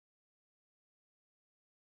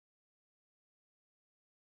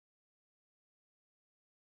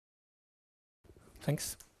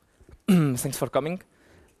Thanks. Thanks for coming.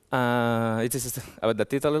 It is about the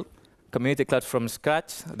title, Community Cloud from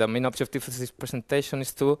Scratch. The main objective of this presentation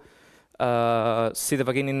is to see the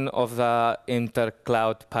beginning of the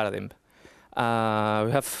inter-cloud paradigm.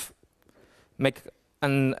 We have make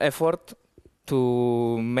an effort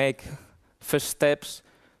to make first steps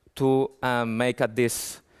to make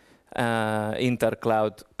this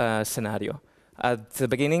inter-cloud scenario. At the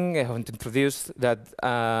beginning, I want to introduce that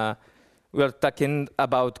we are talking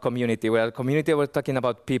about community. We are community, we're talking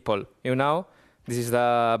about people. You know, this is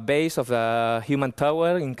the base of the human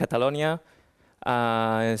tower in Catalonia.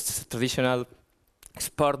 It's a traditional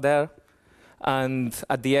sport there. And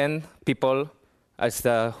at the end, people, as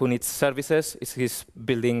the who needs services, is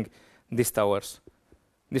building these towers.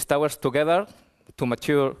 These towers together, to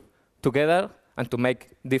mature together, and to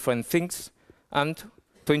make different things, and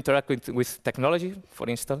to interact with technology, for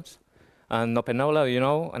instance. And OpenNebula, you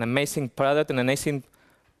know, an amazing product, an amazing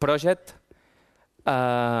project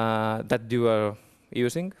that you are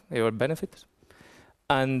using, your benefits.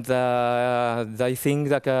 And I think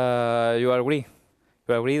that you agree.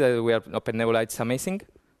 You agree that we are OpenNebula, it's amazing.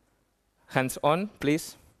 Hands on,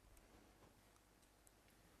 please.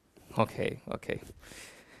 OK, OK.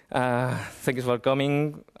 Thank you for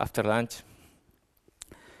coming after lunch.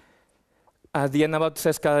 At the end, about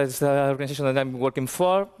CESCA is the organization that I'm working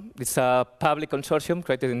for. It's a public consortium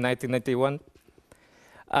created in 1991.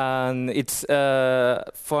 And it's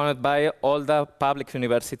funded by all the public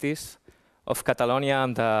universities of Catalonia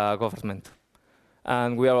and the government.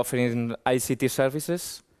 And we are offering ICT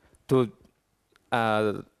services to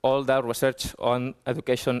all the research on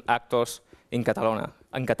education actors in Catalonia,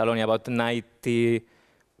 about 90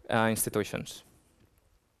 institutions.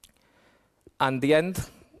 And the end,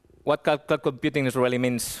 what cloud computing really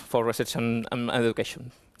means for research and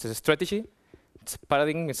education. It's a strategy, it's a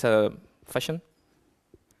paradigm, it's a fashion.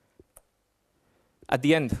 At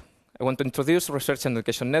the end, I want to introduce research and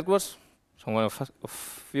education networks. Some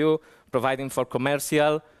of you providing for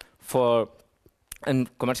commercial,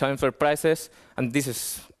 and commercial enterprises, and this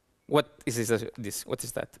is what is this? What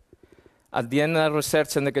is that? At the end,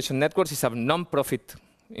 research and education networks is a non-profit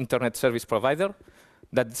internet service provider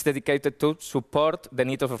that is dedicated to support the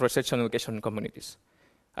needs of research and education communities.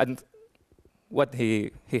 And what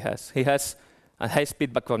he has a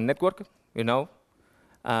high-speed backbone network, you know,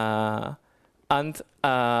 and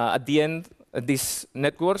at the end, these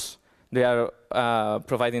networks, they are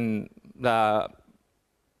providing a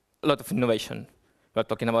lot of innovation. We're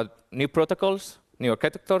talking about new protocols, new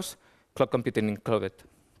architectures, cloud computing included.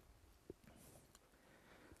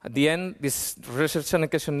 At the end, these research and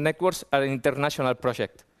education networks are an international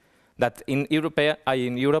project that in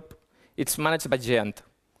Europe, it's managed by Giant.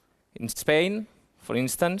 In Spain, for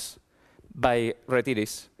instance, by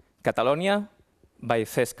Retiris. Catalonia, by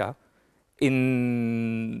CESCA.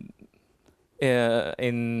 In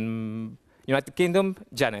United Kingdom,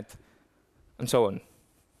 Janet, and so on.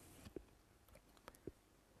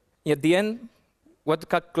 At the end, what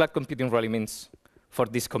cloud computing really means for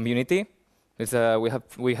this community is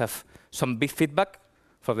we have some big feedback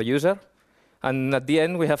for the user. And at the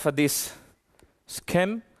end, we have this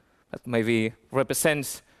scheme that maybe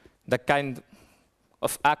represents the kind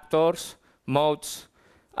of actors, modes,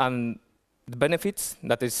 and the benefits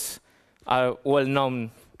that are well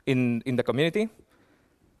known in the community.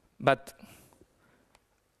 But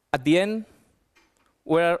at the end,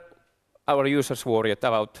 what are our users worried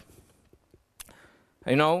about?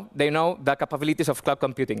 They know the capabilities of cloud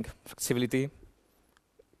computing, flexibility,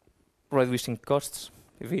 reducing costs,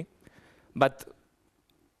 maybe. But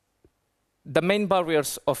the main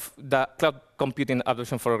barriers of the cloud computing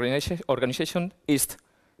adoption for organization is,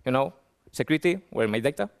 security, where my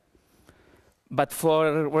data. But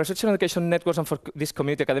for research and education networks and for this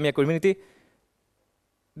community, academia community,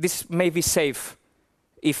 this may be safe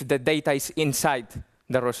if the data is inside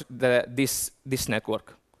this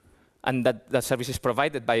network, and that the service is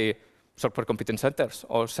provided by software competence centers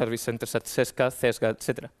or service centers at CESCA,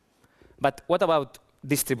 etc. But what about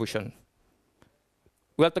distribution?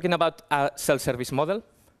 We are talking about a self-service model.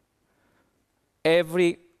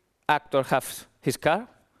 Every actor has his car.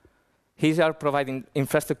 He are providing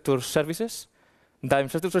infrastructure services. The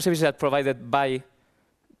infrastructure services are provided by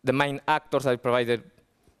the main actors that provided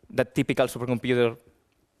the typical supercomputer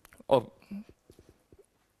or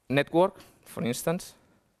network, for instance.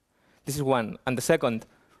 This is one. And the second,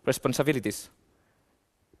 responsibilities.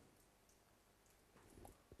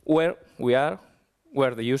 Where we are,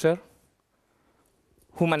 where the user,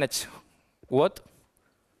 who manages what,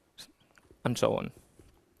 and so on.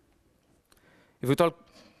 If we talk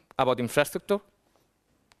about infrastructure,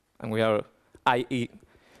 and we are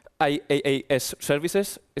IaaS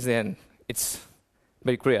services, is the end. It's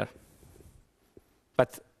very clear.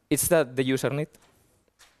 But it's that the user need.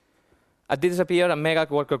 At this appear a mega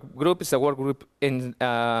worker group. It's a work group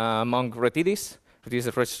among RETIDIS, which is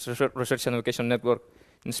a research and education network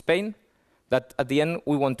in Spain, that at the end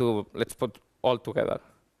we want to, let's put all together.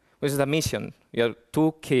 This is the mission. You have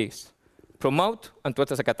two keys: promote and to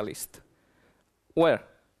act as a catalyst. Where?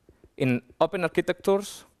 In open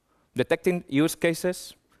architectures, detecting use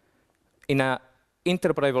cases in an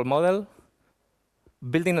interoperable model,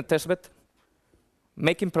 building a testbed,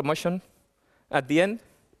 making promotion, at the end,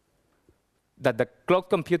 that the cloud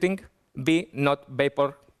computing be not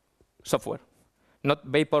vapor software, not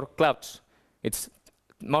vapor clouds. It's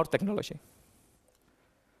more technology.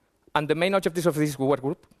 And the main objectives of this work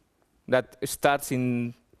group that starts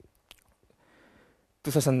in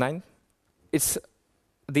 2009, it's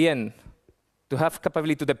the end, to have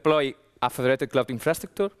capability to deploy a federated cloud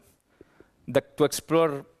infrastructure, to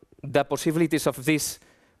explore the possibilities of this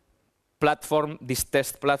platform, this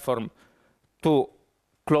test platform, to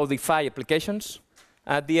cloudify applications.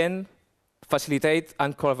 At the end, facilitate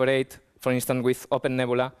and collaborate, for instance, with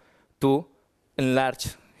OpenNebula to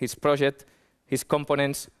enlarge his project, his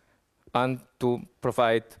components, and to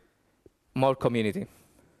provide more community.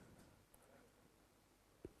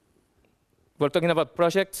 We're talking about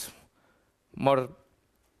projects, more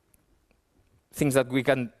things that we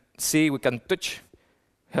can see, we can touch.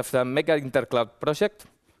 We have the Mega Intercloud project.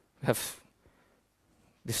 We have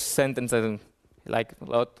this sentence that I like a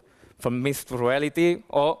lot, from myth to reality,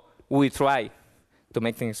 or we try to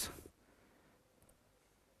make things.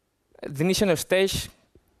 At the initial stage,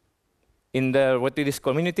 in the RETIDIS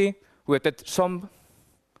community, we had some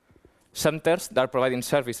centers that are providing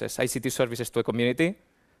services, ICT services to a community,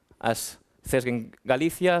 as CESG in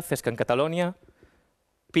Galicia, CESG in Catalonia,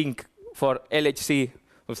 PINC for LHC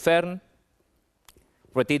Lucerne,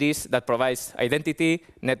 RETIDIS that provides identity,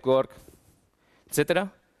 network,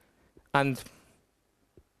 etc. And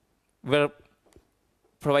we're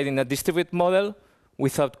providing a distributed model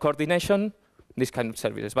without coordination, this kind of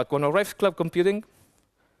services. But when arrives cloud computing,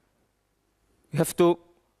 you have to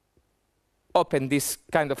open this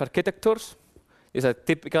kind of architectures. It's a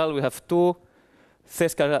typical, we have two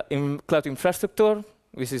CESG in cloud infrastructure.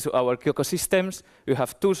 This is our ecosystems. You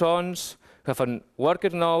have two zones. You have a worker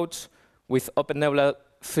nodes with OpenNebula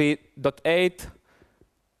 3.8,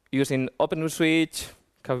 using OpenSwitch,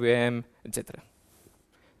 KVM, etc.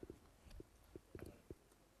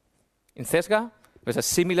 In CESG, there's a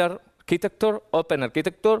similar architecture, open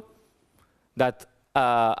architecture, that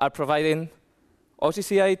are providing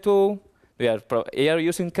OCCI too. They are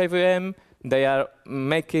using KVM. They are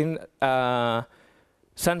making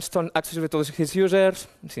Sandstone accessible to his users,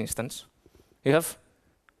 this instance. You have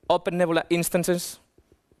OpenNebula instances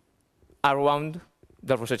around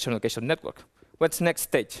the research and education network. What's next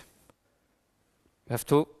stage? You have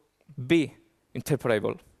to be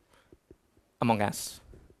interoperable among us.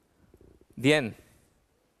 The end.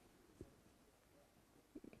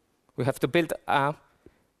 We have to build a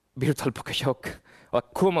virtual Pokéjoc, or a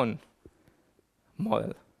common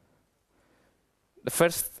model. The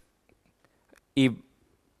first,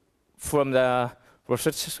 from the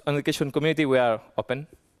research and education community, we are open.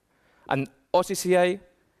 And OCCI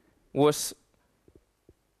was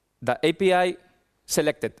the API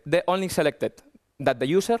selected. They only selected that the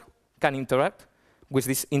user can interact with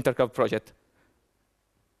this intercloud project.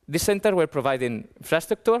 This center were providing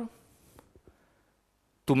infrastructure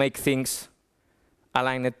to make things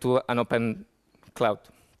aligned to an open cloud.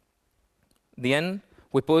 In the end,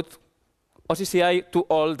 we put OCCI to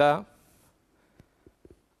all the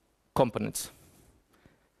components.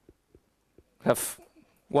 We have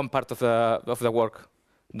one part of the work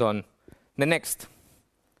done. The next,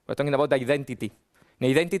 we're talking about identity. In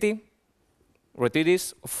identity,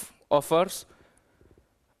 RETIDIS offers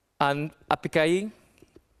an API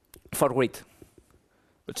for read.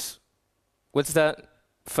 What's the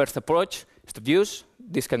first approach? Is to use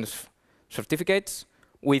these kind of certificates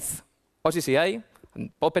with OCCI, and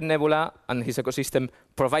OpenNebula and his ecosystem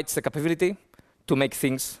provides the capability to make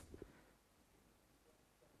things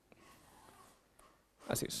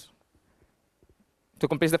as is. To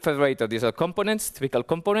complete the federator, these are components, typical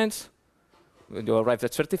components. You arrive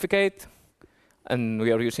at certificate, and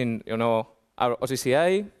we are using, our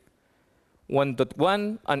OCCI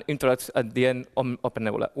 1.1 and interacts at the end on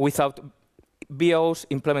OpenNebula. Without BO's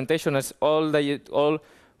implementation, as all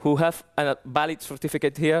who have a valid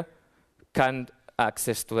certificate here can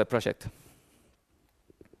access to the project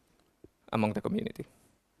among the community.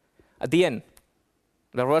 At the end,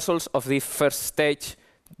 the results of the first stage,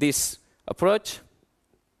 this approach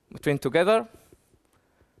between together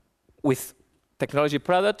with technology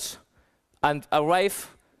products and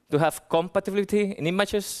arrive to have compatibility in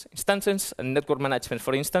images, instances, and network management.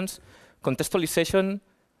 For instance, contextualization,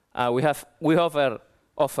 we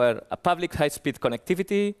offer a public high-speed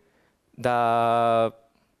connectivity, the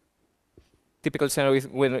typical scenario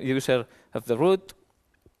when the user has the root,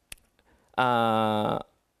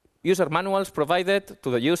 user manuals provided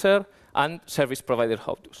to the user, and service provider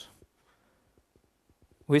how-tos.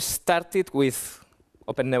 We started with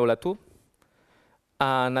OpenNebula 2,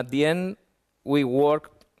 and at the end, we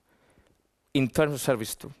work in terms of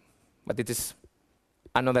service too, but it is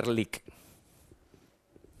another leak.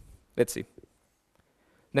 Let's see.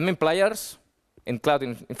 The main players in cloud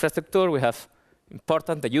infrastructure, we have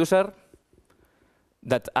important, the user,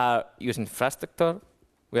 that are using infrastructure.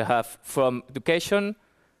 We have from education,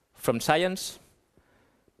 from science,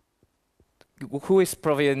 who is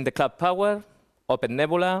providing the cloud power,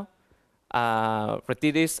 OpenNebula,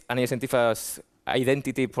 Redis, and Identify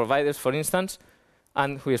identity providers, for instance,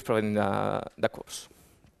 and who is providing the cores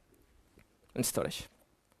and storage.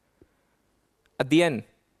 At the end,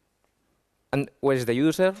 and where is the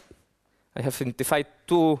user? I have identified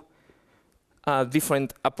two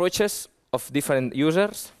different approaches of different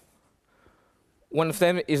users. One of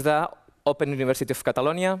them is the Open University of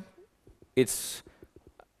Catalonia.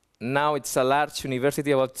 Now it's a large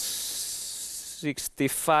university, about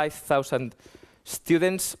 65,000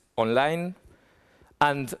 students online,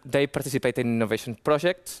 and they participate in innovation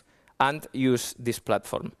projects and use this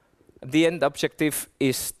platform. At the end, the objective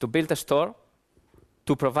is to build a store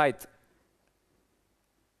to provide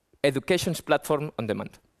education platform on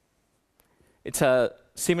demand. It's a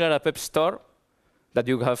similar web store that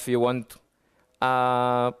you have if you want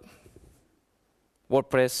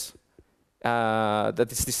WordPress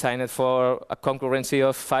that is designed for a concurrency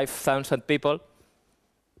of 5,000 people.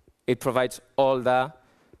 It provides all the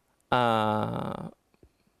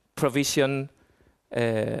provision,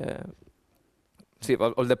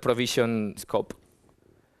 all the provision scope.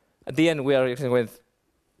 At the end, we are using with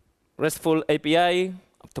RESTful API,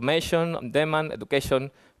 automation, on-demand,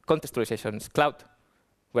 education, contextualization, cloud.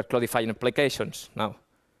 We're cloudifying applications now.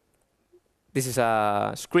 This is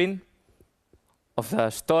a screen of the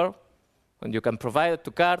store, and you can provide it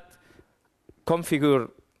to cart, configure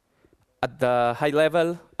at the high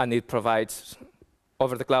level, and it provides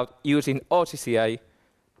over the cloud using OCCI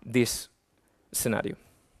this scenario.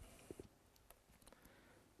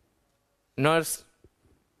 Another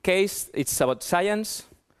case, it's about science.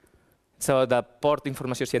 It's about the Port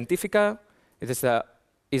Informació Científica. It is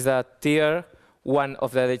the tier 1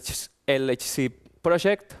 of the LHC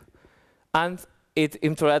project, and it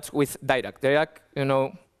interacts with DIRAC. DIRAC, you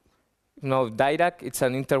know DIRAC, it's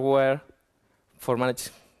an interware for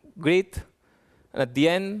managed grid. And at the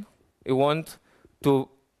end, we want to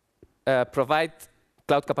provide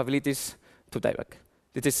cloud capabilities to DIRAC.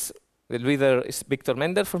 The leader is Victor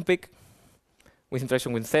Mender from PIC, with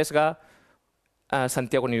interaction with CESGA,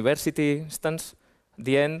 Santiago University instance. At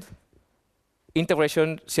the end,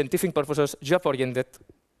 integration, scientific purposes, job-oriented,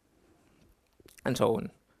 and so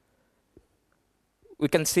on. We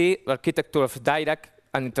can see the architecture of DIRAC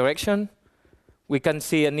and interaction. We can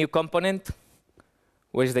see a new component,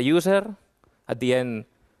 where is the user. At the end,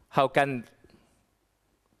 how can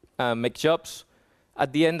make jobs.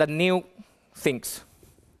 At the end, the new things.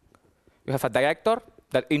 You have a director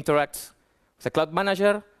that interacts with the cloud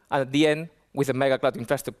manager, and at the end, with the mega cloud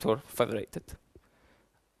infrastructure federated.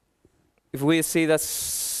 If we see the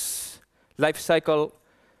life cycle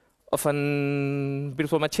of a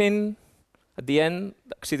virtual machine, at the end,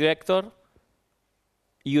 the XC director,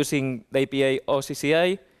 using the API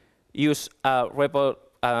OCCI, use a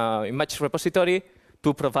image repository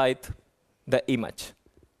to provide the image.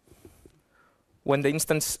 When the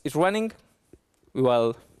instance is running, we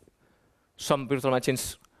will some virtual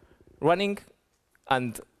machines running,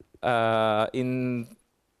 and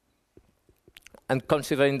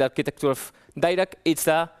considering the architecture of DIRAC, it's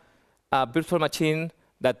a virtual machine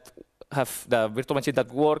that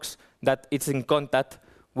works, that it's in contact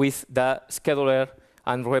with the scheduler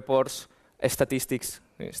and reports statistics,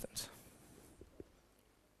 for instance.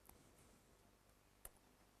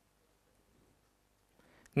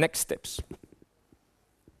 Next steps.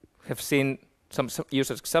 We have seen some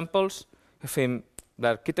user examples. We have seen the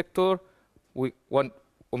architecture. We want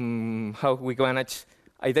how we manage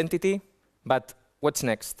identity. But what's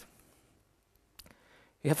next?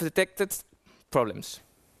 We have detected problems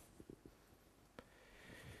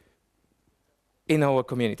in our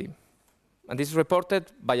community. And this is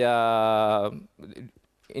reported by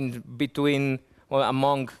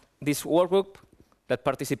among this work group that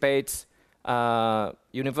participates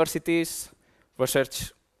universities,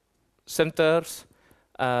 research centers,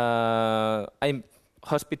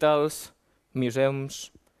 hospitals,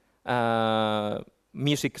 museums,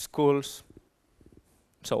 music schools,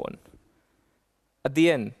 so on. At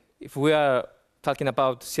the end, if we are talking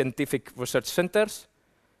about scientific research centers,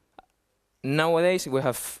 nowadays we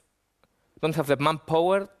don't have the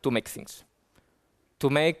manpower to make things, to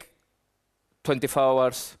make 24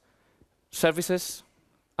 hours services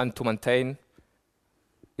and to maintain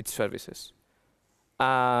its services.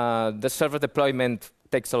 The server deployment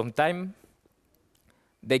takes a long time.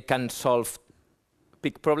 They can solve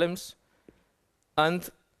big problems and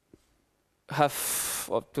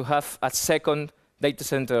to have a second data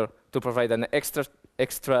center to provide an extra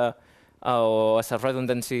as a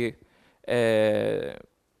redundancy data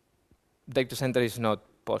center is not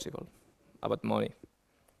possible about money.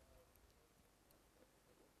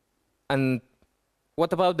 And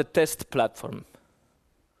what about the test platform?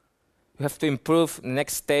 We have to improve the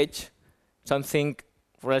next stage, something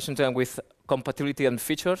related with compatibility and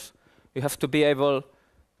features. You have to be able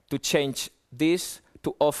to change this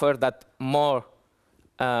to offer that more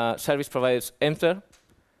service providers enter.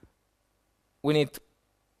 We need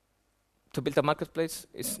to build a marketplace.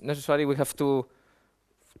 It's necessary. We have to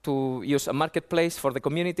use a marketplace for the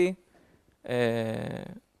community.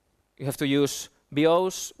 You have to use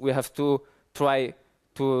BOs. We have to try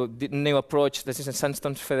to new approach the System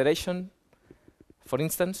Sandstones Federation, for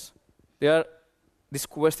instance. There are these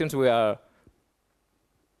questions we are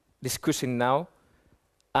discussing now,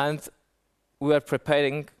 and we are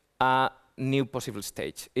preparing a new possible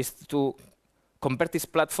stage. Is to convert this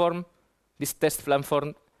platform, this test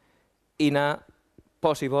platform, in a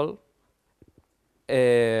possible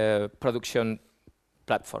production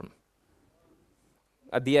platform.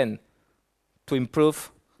 At the end, to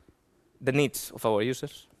improve the needs of our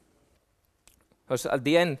users. Because at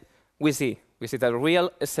the end, we see the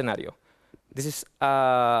real scenario. This is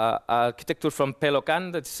architecture from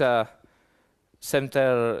Pelocan. That's a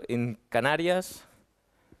center in Canarias.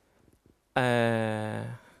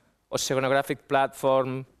 Oceanographic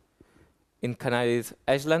platform in Canary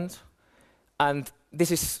Islands. And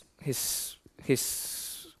this is his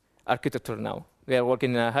architecture now. We are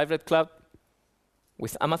working in a hybrid cloud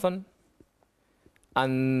with Amazon.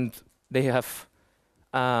 And they have,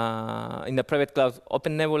 in the private cloud,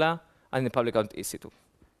 OpenNebula, and in the public cloud, EC2.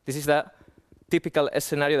 This is the typical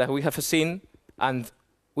scenario that we have seen, and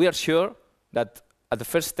we are sure that at the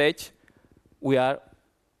first stage, we are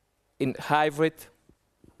in hybrid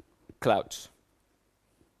clouds.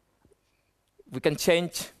 We can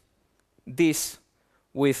change this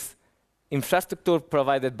with infrastructure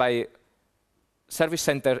provided by service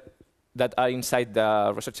center that are inside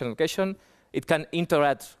the research location. It can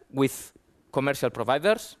interact with commercial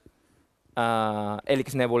providers.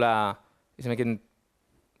 Helix Nebula is making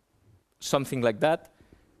something like that.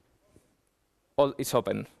 All is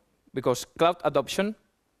open, because cloud adoption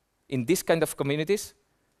in this kind of communities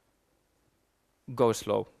goes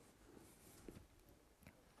slow.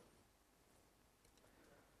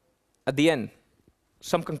 At the end,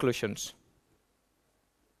 some conclusions.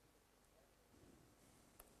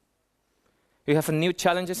 We have new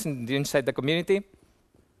challenges inside the community.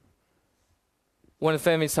 One of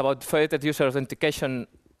them is about federated user authentication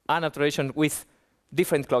and authorization with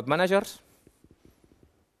different cloud managers.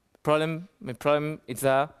 The problem is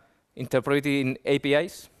the interoperability in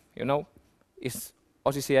APIs. You know,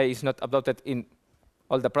 OCCI is not adopted in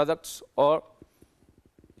all the products, or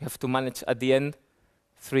you have to manage at the end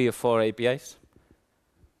 3 or 4 APIs.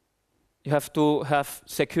 You have to have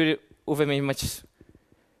secure UVM image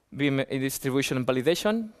distribution and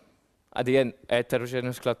validation. At the end,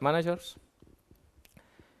 heterogeneous cloud managers.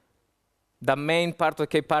 The main part, the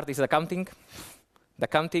key part, is the counting. The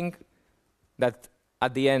counting that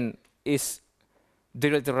at the end is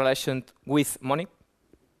directly related with money.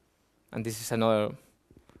 And this is another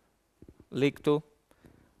leak too.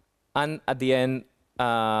 And at the end,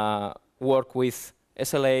 work with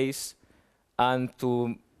SLAs and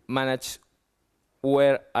to manage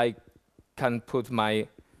where I can put my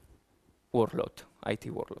workload, IT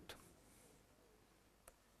workload.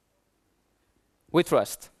 We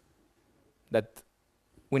trust that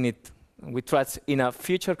we trust in a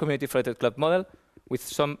future community-federated cloud model with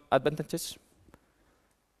some advantages.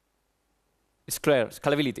 It's clear,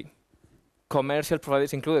 scalability. Commercial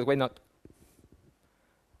providers included, why not?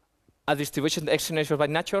 A distribution exponential by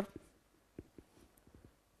nature.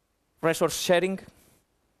 Resource sharing,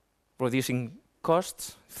 reducing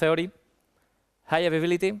costs, theory. High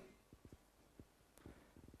availability.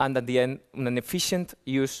 And at the end, an efficient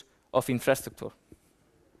use of infrastructure.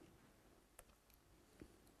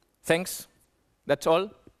 Thanks. That's all.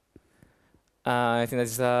 I think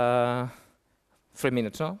that's 3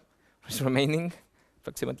 minutes, no? It's remaining,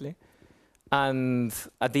 approximately. And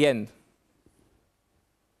at the end,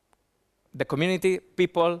 the community,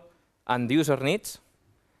 people, and the user needs,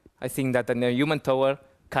 I think that a human tower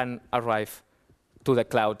can arrive to the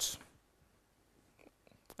clouds.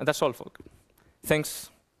 And that's all, folks. Thanks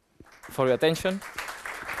for your attention.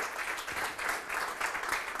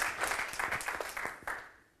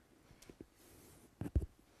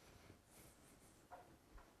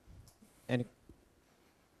 Any?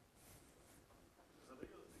 So do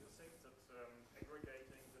you think that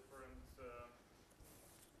aggregating different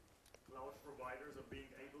cloud providers or being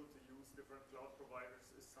able to use different cloud providers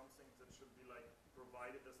is something that should be like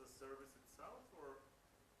provided as a service itself, or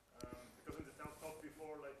because in the talk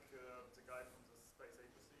before, like the guy from the space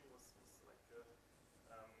agency was like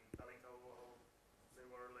telling how they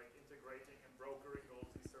were like integrating and brokering all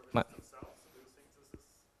these services themselves. So do you think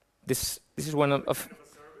this is one of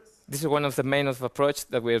this is one of the main of approach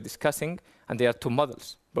that we are discussing, and there are two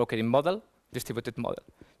models: brokering model, distributed model.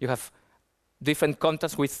 You have different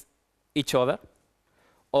contracts with each other,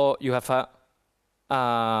 or you have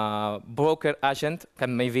a broker agent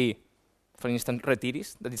can maybe, for instance,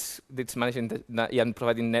 Retiris, that's managing and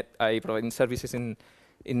providing services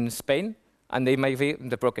in Spain, and they might be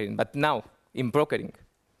the brokering. But now, in brokering,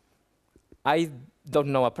 I don't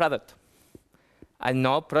know a product. I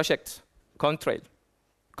know projects, Contrail,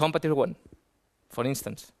 competitor one, for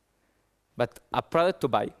instance. But a product to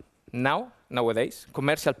buy nowadays,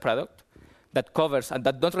 commercial product, that covers and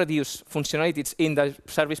that don't reduce functionalities in the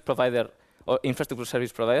service provider or infrastructure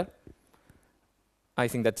service provider, I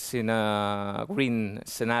think that's in a green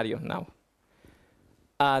scenario now.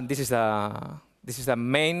 And this is the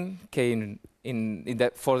main key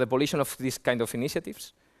for the evolution of this kind of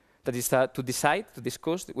initiatives. That is to decide, to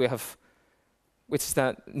discuss. We have, which is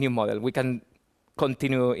the new model. We can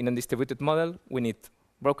continue in a distributed model. We need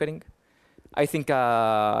brokering. I think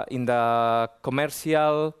in the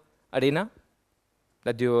commercial arena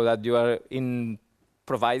that you are in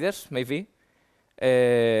providers, maybe,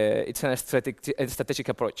 it's a strategic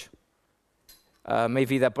approach.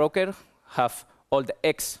 Maybe the broker have all the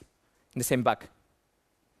eggs in the same bag.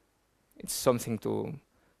 It's something to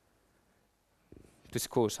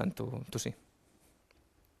discuss and to see.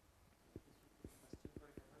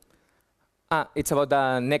 It's about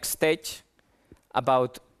the next stage,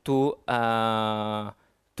 about to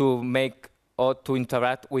make or to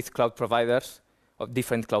interact with cloud providers of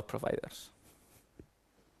different cloud providers.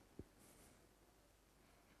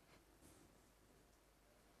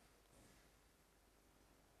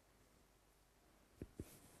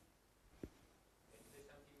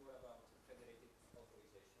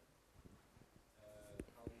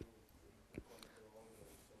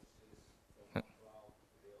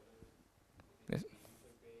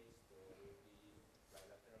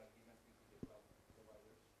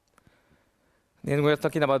 Then we're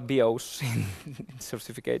talking about BOs in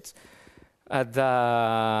certificates.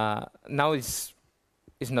 Now it's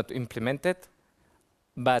not implemented,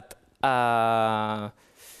 but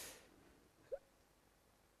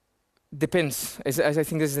depends. As I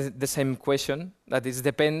think this is the same question. That it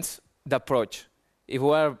depends the approach. If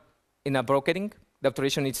we are in a brokering, the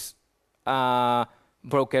authorization is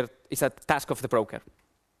broker. It's a task of the broker,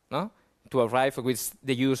 no? To arrive with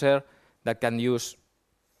the user that can use.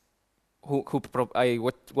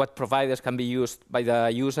 What providers can be used by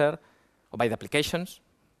the user or by the applications.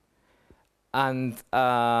 And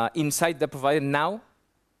inside the provider now,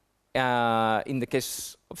 in the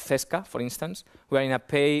case of CESCA, for instance, we are in a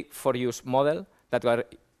pay-for-use model that are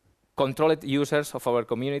controlled users of our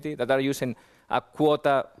community that are using a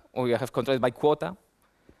quota, or we have controlled by quota,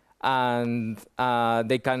 and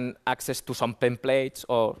they can access to some templates,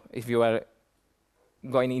 or if you are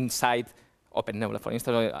going inside OpenNebula, for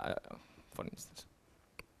instance.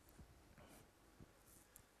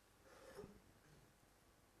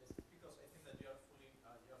 Because I think that you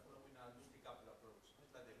are following a multi-couple approach.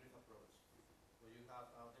 It's like the grid approach, where you have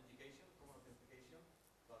authentication, common authentication,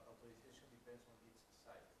 but authorization depends on each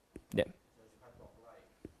site. Yeah. So you have to apply.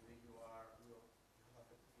 When you have a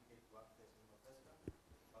certificate to access in Bethesda,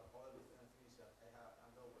 but all the different things that I have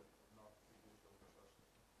hand over not to use those resources.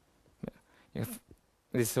 Yeah.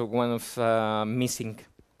 This is one of missing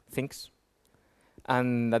things.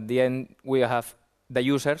 And at the end, we have the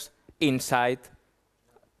users inside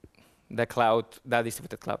the cloud, the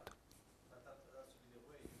distributed cloud. But that's really the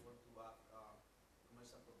way you want to have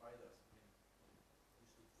commercial providers. I mean, you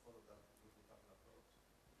should follow that with the couple approach.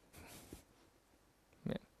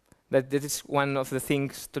 Yeah. that is one of the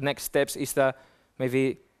things. The next steps is the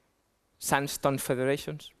maybe sandstone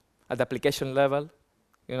federations at the application level.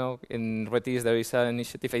 You know, in Redis there is an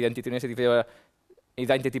initiative, identity initiative,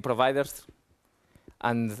 identity providers,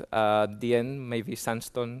 and at the end maybe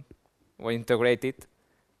Sandstone were integrated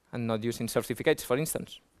and not using certificates, for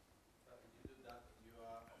instance. If you do that, you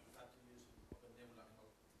have to use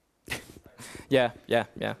OpenNebula.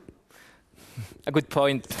 Yeah. A good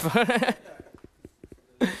point.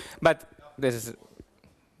 But this is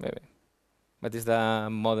maybe. But it's the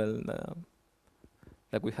model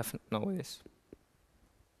that we have nowadays.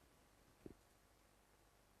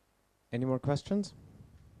 Any more questions?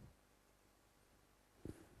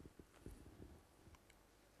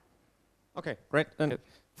 Okay, great.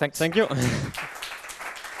 Thanks. Thank you.